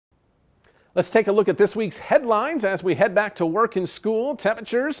Let's take a look at this week's headlines as we head back to work and school.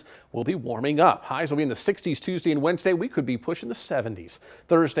 Temperatures will be warming up. Highs will be in the 60s Tuesday and Wednesday. We could be pushing the 70s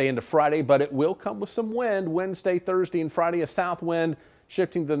Thursday into Friday, but it will come with some wind. Wednesday, Thursday, and Friday, a south wind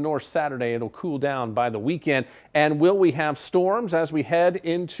shifting to the north Saturday. It'll cool down by the weekend. And will we have storms as we head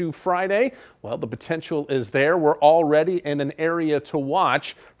into Friday? Well, the potential is there. We're already in an area to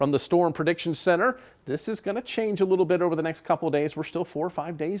watch from the Storm Prediction Center. This is going to change a little bit over the next couple of days. We're still 4 or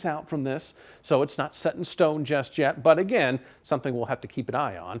 5 days out from this, so it's not set in stone just yet. But again, something we'll have to keep an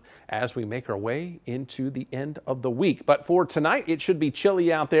eye on as we make our way into the end of the week. But for tonight, it should be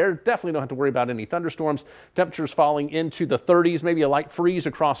chilly out there. Definitely don't have to worry about any thunderstorms. Temperatures falling into the 30s, maybe a light freeze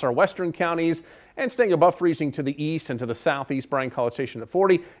across our western counties, and staying above freezing to the east and to the southeast. Bryan College Station at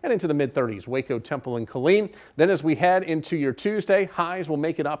 40 and into the mid-30s. Waco, Temple, and Killeen. Then as we head into your Tuesday, highs will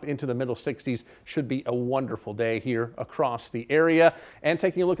make it up into the middle 60s. Should be a wonderful day here across the area. And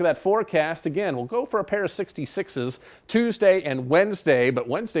taking a look at that forecast, again, we'll go for a pair of 66s Tuesday and Wednesday. But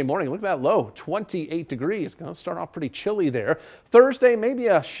Wednesday morning, look at that low, 28 degrees. Going to start off pretty chilly there. Thursday, maybe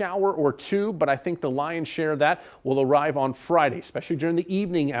a shower or two, but I think the lion's share of that will arrive on Friday, especially during the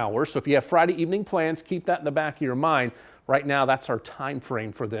evening hours. So if you have Friday evening plans, keep that in the back of your mind. Right now, that's our time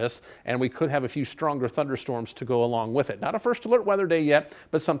frame for this, and we could have a few stronger thunderstorms to go along with it. Not a first alert weather day yet,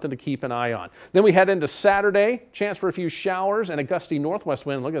 but something to keep an eye on. Then we head into Saturday, chance for a few showers and a gusty northwest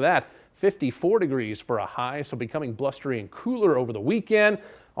wind. Look at that, 54 degrees for a high, so becoming blustery and cooler over the weekend.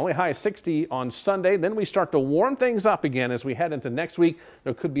 Only high 60 on Sunday. Then we start to warm things up again as we head into next week.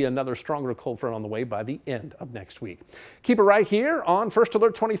 There could be another stronger cold front on the way by the end of next week. Keep it right here on First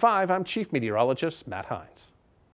Alert 25. I'm Chief Meteorologist Matt Hines.